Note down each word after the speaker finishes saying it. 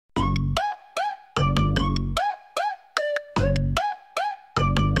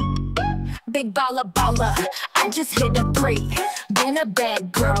big baller. I just hit a 3. Been a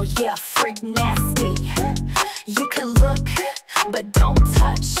bad girl, yeah, freak nasty. You can look, but don't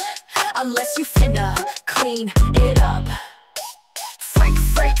touch, unless you finna clean it up. Freak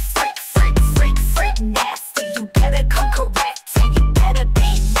nasty. You better come correct and you better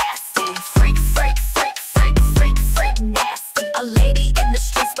be nasty. Freak nasty. A lady in the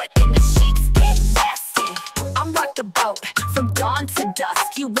streets, but in the sheets get nasty. I'm rock the boat from dawn to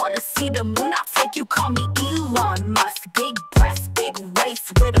dusk. You wanna see the moon? I think you call me Elon Musk. Big breasts, big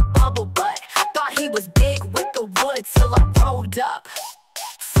waist with a bubble butt. Thought he was big with the wood till I rolled up.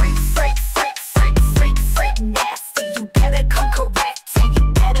 Freak nasty. You better come correct and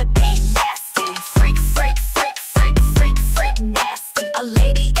you better be nasty. Freak nasty. A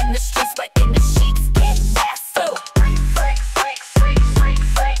lady in the streets, but in the sheets get nasty.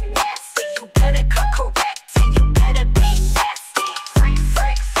 Freak nasty. You better come correct and you better be nasty.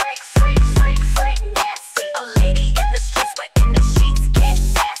 Freak nasty. A lady in the streets, but in the sheets get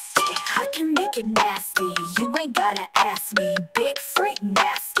nasty. I can make it nasty. You ain't gotta ask me. Big freak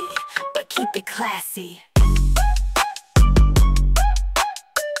nasty, but keep it classy.